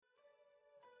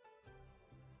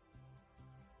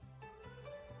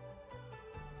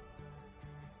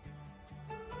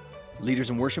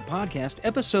Leaders in Worship Podcast,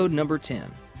 episode number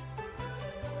 10.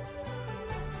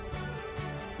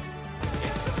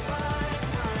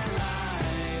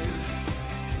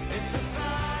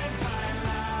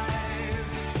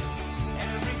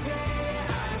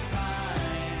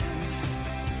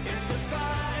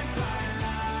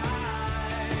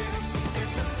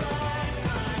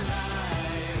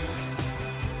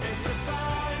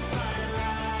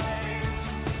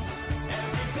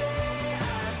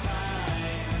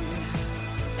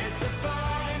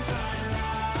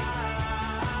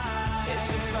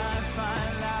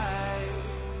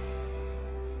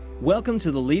 Welcome to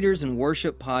the Leaders in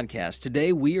Worship Podcast.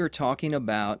 Today we are talking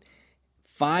about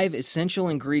 5 essential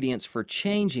ingredients for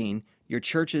changing your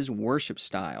church's worship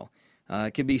style.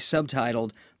 It could be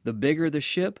subtitled, "The Bigger the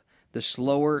Ship, the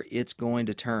Slower It's Going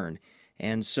to Turn."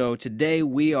 And so today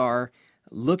we are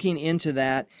looking into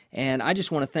that, and I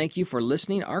just want to thank you for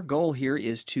listening. Our goal here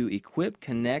is to equip,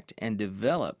 connect, and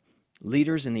develop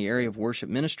leaders in the area of worship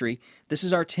ministry. This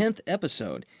is our 10th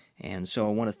episode, and so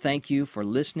I want to thank you for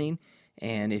listening.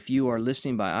 And if you are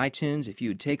listening by iTunes, if you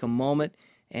would take a moment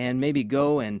and maybe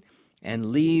go and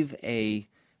leave a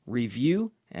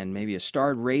review and maybe a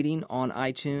starred rating on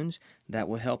iTunes, that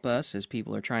will help us as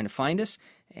people are trying to find us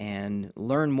and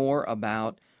learn more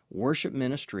about worship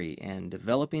ministry and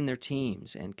developing their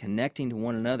teams and connecting to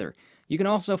one another. You can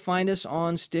also find us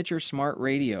on Stitcher Smart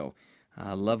Radio.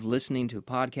 I love listening to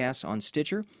podcasts on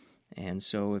Stitcher, and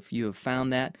so if you have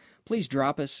found that, please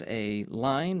drop us a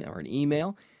line or an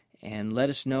email and let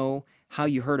us know how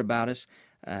you heard about us.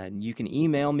 You can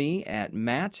email me at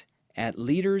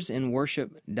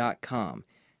matt@leadersinworship.com,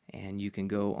 and you can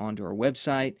go onto our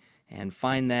website and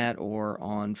find that, or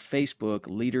on Facebook,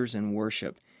 Leaders in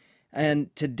Worship. And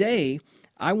today,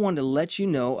 I want to let you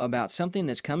know about something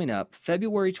that's coming up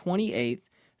February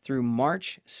 28th through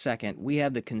March 2nd. We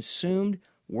have the Consumed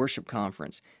Worship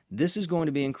Conference. This is going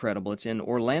to be incredible. It's in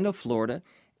Orlando, Florida,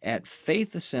 at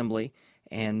Faith Assembly,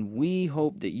 and we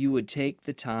hope that you would take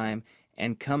the time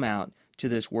and come out to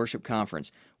this worship conference.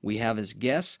 We have as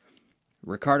guests,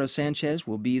 Ricardo Sanchez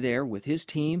will be there with his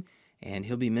team, and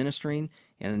he'll be ministering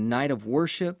in a night of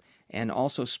worship and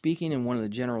also speaking in one of the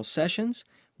general sessions.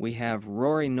 We have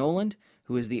Rory Noland,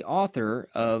 who is the author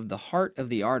of The Heart of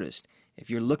the Artist. If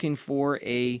you're looking for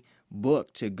a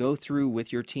book to go through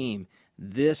with your team,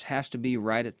 this has to be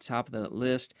right at the top of the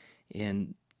list.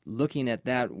 In looking at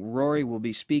that, Rory will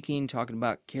be speaking, talking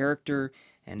about character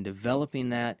and developing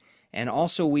that. And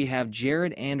also we have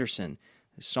Jared Anderson,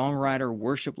 songwriter,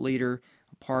 worship leader,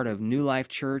 part of New Life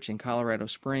Church in Colorado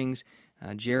Springs.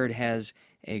 Jared has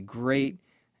a great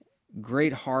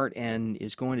heart and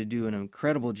is going to do an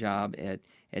incredible job at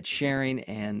sharing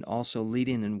and also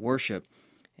leading in worship.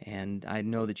 And I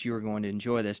know that you are going to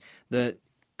enjoy this. The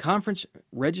conference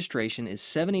registration is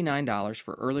 $79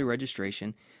 for early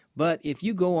registration. But if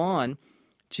you go on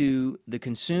to the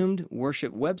Consumed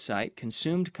Worship website,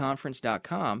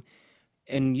 consumedconference.com,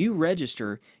 and you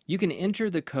register, you can enter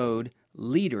the code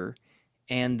LEADER,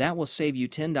 and that will save you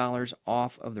 $10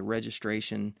 off of the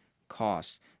registration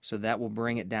cost. So that will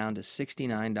bring it down to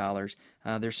 $69.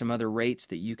 There's some other rates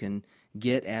that you can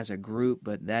get as a group,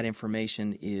 but that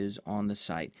information is on the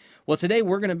site. Well, today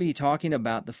we're going to be talking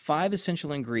about the 5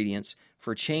 essential ingredients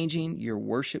for changing your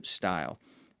worship style.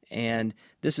 And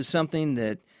this is something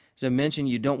that, as I mentioned,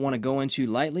 you don't want to go into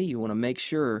lightly. You want to make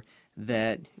sure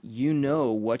that you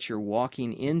know what you're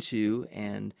walking into,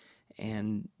 and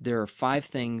there are 5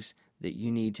 things that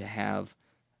you need to have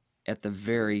at the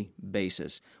very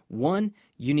basis. 1,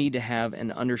 you need to have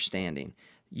an understanding.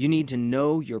 You need to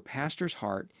know your pastor's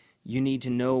heart. You need to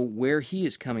know where he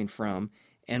is coming from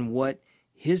and what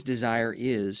his desire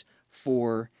is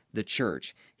for the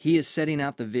church. He is setting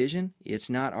out the vision. It's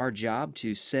not our job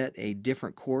to set a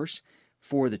different course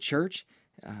for the church.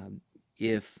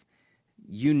 If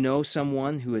you know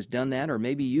someone who has done that, or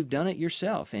maybe you've done it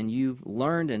yourself and you've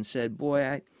learned and said,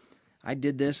 boy, I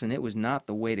did this and it was not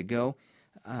the way to go,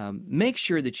 make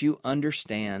sure that you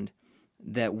understand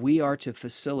that we are to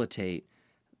facilitate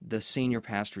the senior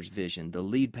pastor's vision, the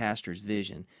lead pastor's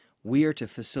vision. We are to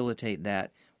facilitate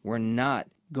that. We're not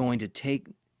going to take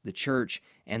the church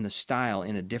and the style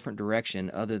in a different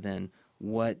direction other than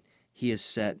what he has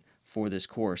set for this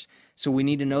course. So we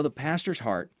need to know the pastor's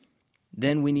heart.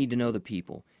 Then we need to know the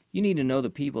people. You need to know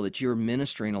the people that you're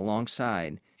ministering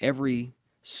alongside every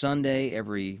Sunday,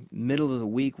 every middle of the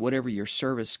week, whatever your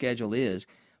service schedule is.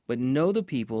 But know the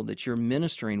people that you're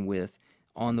ministering with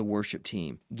on the worship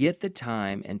team. Get the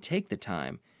time and take the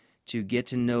time to get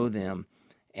to know them.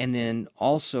 And then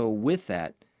also with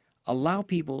that, allow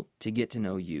people to get to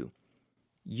know you.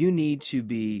 You need to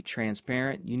be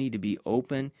transparent. You need to be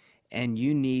open. and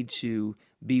you need to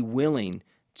be willing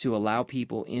to allow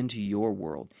people into your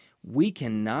world. We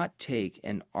cannot take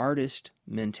an artist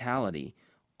mentality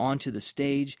onto the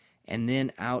stage and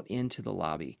then out into the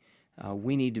lobby.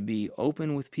 We need to be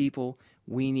open with people.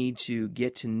 We need to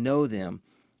get to know them.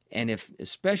 And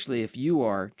especially if you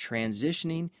are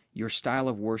transitioning your style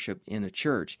of worship in a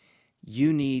church,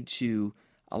 you need to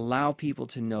allow people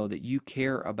to know that you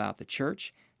care about the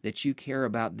church, that you care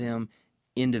about them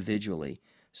individually.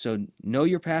 So know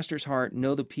your pastor's heart,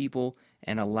 know the people,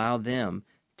 and allow them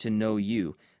to know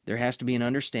you. There has to be an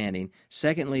understanding.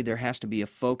 Secondly, there has to be a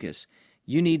focus.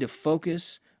 You need to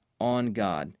focus on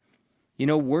God. You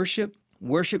know, worship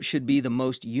should be the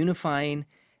most unifying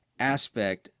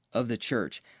aspect of the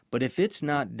church. But if it's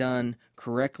not done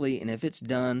correctly, and if it's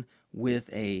done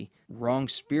with a wrong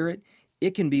spirit,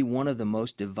 it can be one of the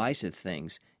most divisive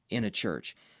things in a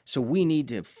church. So we need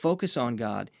to focus on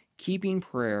God, keeping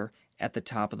prayer at the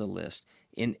top of the list.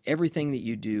 In everything that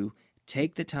you do,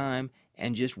 take the time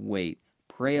and just wait.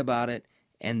 Pray about it,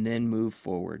 and then move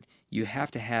forward. You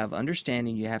have to have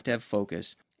understanding, you have to have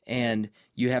focus, and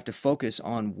you have to focus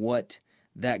on what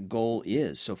that goal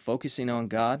is. So focusing on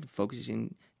God,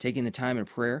 taking the time in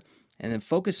prayer, and then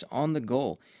focus on the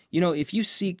goal. You know, if you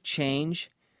seek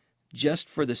change just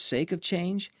for the sake of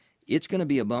change, it's going to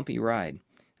be a bumpy ride.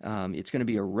 It's going to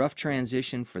be a rough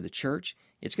transition for the church.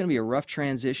 It's going to be a rough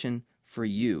transition for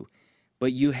you.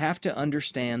 But you have to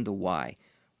understand the why.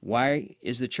 Why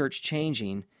is the church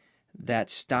changing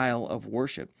that style of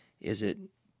worship? Is it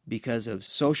because of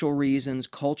social reasons,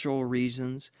 cultural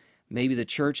reasons? Maybe the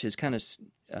church has kind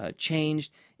of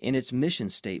changed in its mission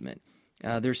statement.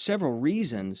 There's several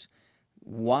reasons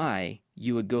why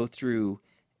you would go through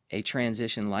a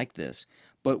transition like this.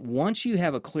 But once you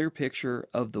have a clear picture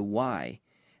of the why,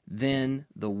 then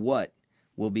the what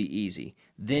will be easy.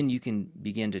 Then you can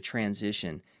begin to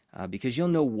transition because you'll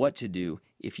know what to do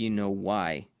if you know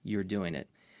why you're doing it.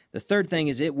 The third thing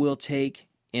is it will take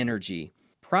energy,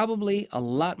 probably a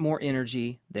lot more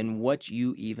energy than what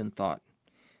you even thought.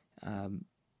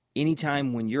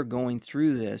 Anytime when you're going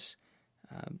through this,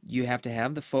 you have to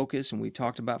have the focus, and we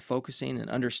talked about focusing and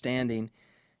understanding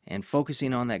and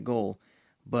focusing on that goal,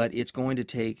 but it's going to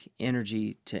take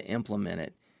energy to implement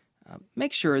it.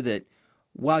 Make sure that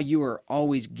while you are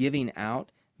always giving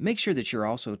out, make sure that you're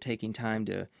also taking time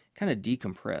to kind of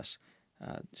decompress,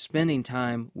 spending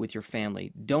time with your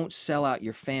family. Don't sell out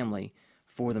your family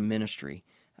for the ministry.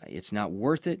 It's not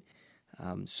worth it.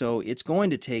 So it's going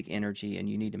to take energy, and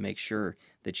you need to make sure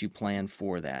that you plan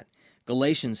for that.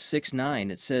 Galatians 6:9,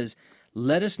 it says,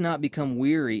 "Let us not become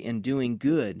weary in doing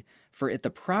good, for at the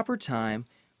proper time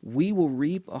we will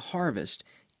reap a harvest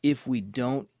if we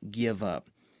don't give up."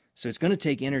 So it's going to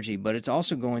take energy, but it's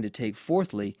also going to take,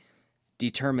 fourthly,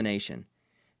 determination.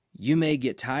 You may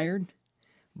get tired,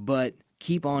 but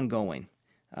keep on going.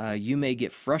 You may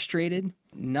get frustrated.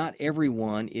 Not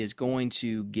everyone is going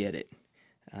to get it.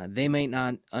 They may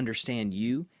not understand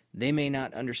you. They may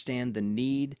not understand the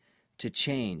need to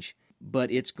change,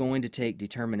 but it's going to take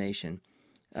determination.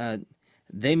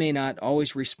 They may not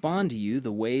always respond to you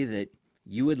the way that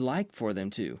you would like for them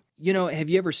to. You know, have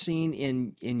you ever seen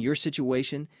in your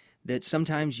situation that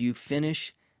sometimes you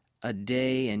finish a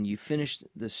day and you finish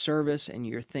the service and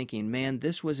you're thinking, man,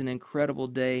 this was an incredible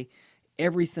day.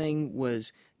 Everything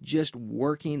was just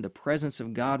working. The presence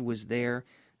of God was there.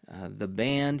 The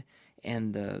band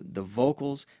and the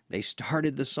vocals, they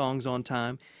started the songs on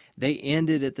time. They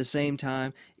ended at the same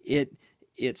time.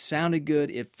 It sounded good.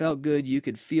 It felt good. You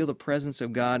could feel the presence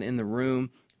of God in the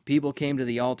room. People came to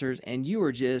the altars, and you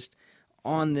were just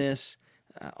on this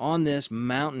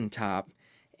mountaintop.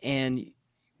 And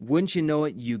wouldn't you know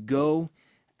it, you go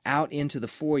out into the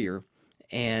foyer,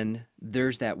 and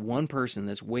there's that one person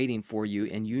that's waiting for you,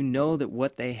 and you know that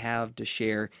what they have to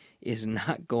share is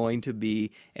not going to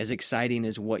be as exciting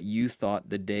as what you thought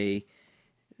the day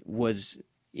was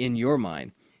in your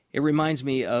mind. It reminds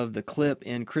me of the clip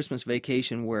in Christmas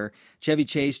Vacation where Chevy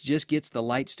Chase just gets the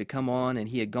lights to come on, and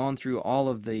he had gone through all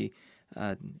of the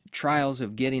trials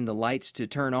of getting the lights to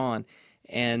turn on,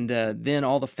 and then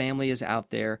all the family is out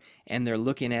there, and they're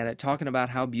looking at it, talking about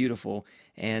how beautiful,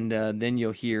 and then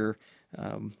you'll hear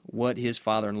what his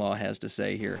father-in-law has to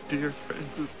say here. Dear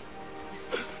Francis,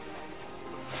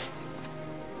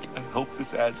 I hope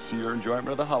this adds to your enjoyment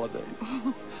of the holidays.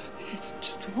 Oh, it's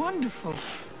just wonderful.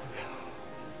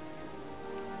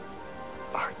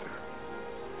 Arthur.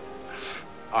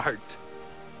 Art.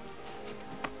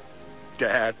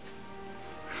 Dad.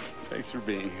 Thanks for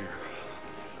being here.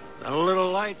 The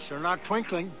little lights are not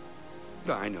twinkling.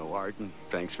 I know, Art, and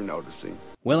thanks for noticing.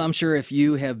 Well, I'm sure if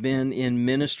you have been in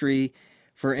ministry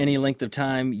for any length of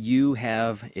time, you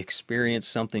have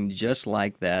experienced something just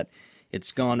like that.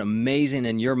 It's gone amazing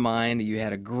in your mind. You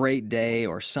had a great day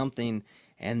or something,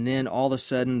 and then all of a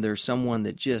sudden there's someone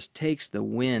that just takes the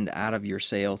wind out of your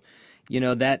sails. You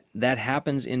know, that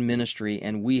happens in ministry,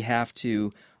 and we have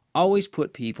to always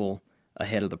put people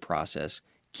ahead of the process.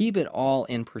 Keep it all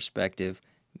in perspective.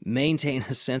 Maintain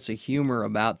a sense of humor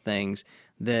about things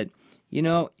that, you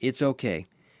know, it's okay.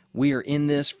 We are in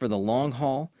this for the long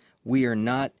haul. We are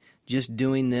not just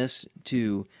doing this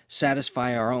to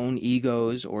satisfy our own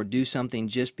egos or do something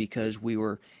just because we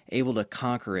were able to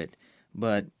conquer it,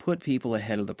 but put people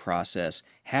ahead of the process.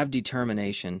 Have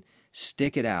determination.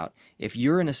 Stick it out. If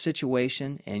you're in a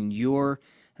situation and you're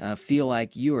feel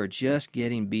like you are just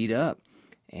getting beat up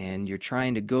and you're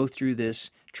trying to go through this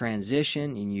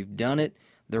transition and you've done it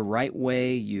the right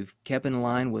way, you've kept in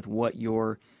line with what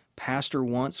your pastor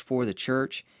wants for the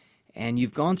church, and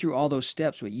you've gone through all those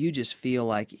steps, but you just feel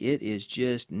like it is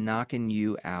just knocking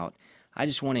you out, I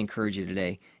just want to encourage you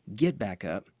today, get back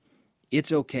up.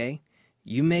 It's okay.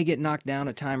 You may get knocked down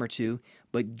a time or two,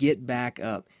 but get back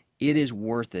up. It is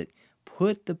worth it.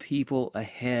 Put the people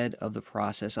ahead of the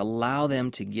process. Allow them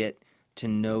to get to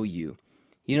know you.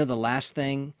 You know, the last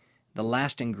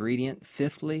ingredient,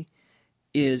 fifthly,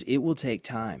 is it will take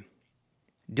time.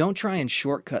 Don't try and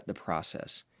shortcut the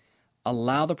process.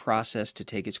 Allow the process to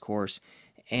take its course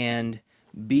and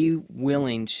be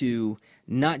willing to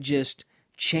not just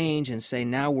change and say,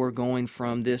 now we're going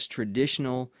from this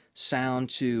traditional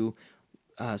sound to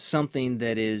something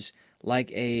that is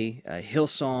like a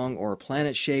Hillsong or a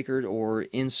Planet Shaker, or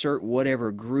insert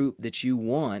whatever group that you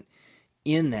want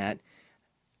in that.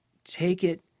 Take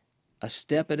it a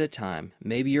step at a time.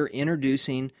 Maybe you're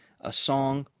introducing a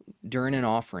song during an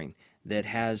offering that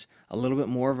has a little bit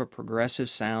more of a progressive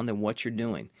sound than what you're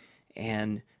doing.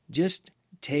 And just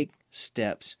take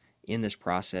steps in this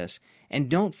process. And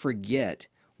don't forget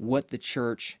what the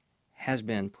church has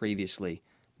been previously.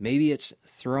 Maybe it's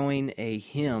throwing a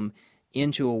hymn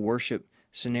into a worship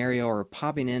scenario or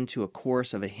popping into a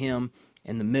chorus of a hymn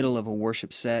in the middle of a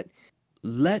worship set.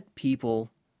 Let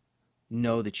people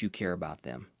know that you care about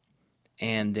them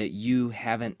and that you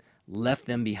haven't left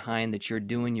them behind, that you're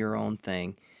doing your own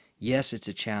thing. Yes, it's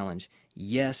a challenge.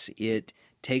 Yes, it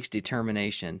takes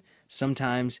determination.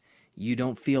 Sometimes you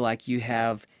don't feel like you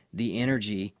have the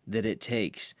energy that it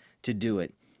takes to do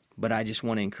it. But I just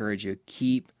want to encourage you,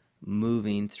 keep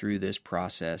moving through this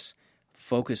process.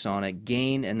 Focus on it.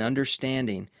 Gain an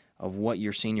understanding of what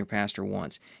your senior pastor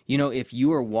wants. You know, if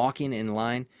you are walking in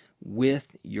line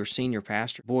with your senior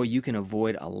pastor, boy, you can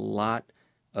avoid a lot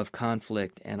of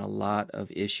conflict and a lot of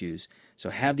issues.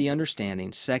 So have the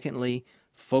understanding. Secondly,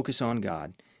 focus on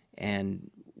God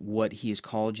and what He has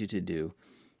called you to do.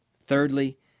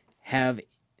 Thirdly, have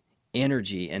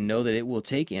energy and know that it will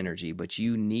take energy, but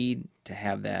you need to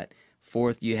have that.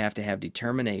 Fourth, you have to have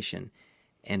determination.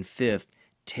 And fifth,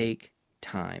 take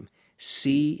time.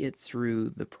 See it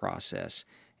through the process.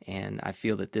 And I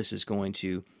feel that this is going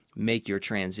to make your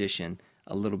transition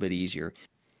a little bit easier.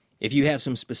 If you have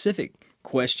some specific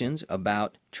questions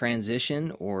about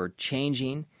transition or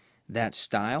changing that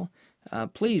style,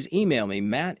 please email me,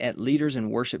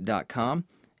 matt@leadersinworship.com.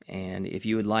 And if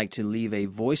you would like to leave a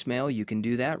voicemail, you can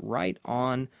do that right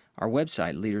on our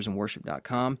website,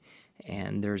 leadersinworship.com.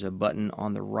 And there's a button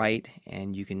on the right,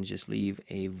 and you can just leave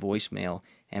a voicemail,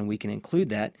 and we can include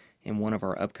that in one of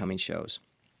our upcoming shows.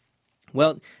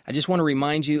 Well, I just want to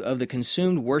remind you of the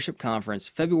Consumed Worship Conference,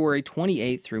 February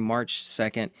 28th through March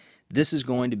 2nd. This is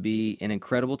going to be an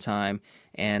incredible time,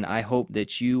 and I hope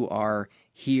that you are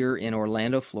here in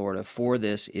Orlando, Florida for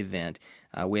this event.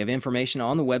 We have information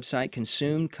on the website,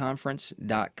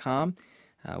 consumedconference.com.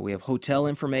 We have hotel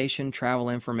information, travel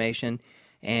information,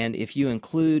 and if you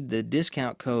include the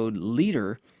discount code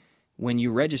LEADER when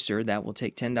you register, that will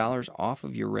take $10 off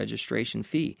of your registration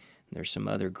fee. There's some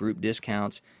other group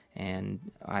discounts,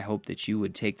 and I hope that you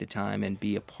would take the time and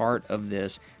be a part of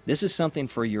this. This is something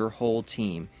for your whole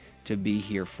team to be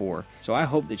here for. So I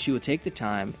hope that you would take the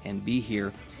time and be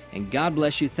here. And God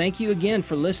bless you. Thank you again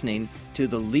for listening to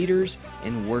the Leaders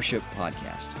in Worship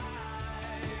podcast.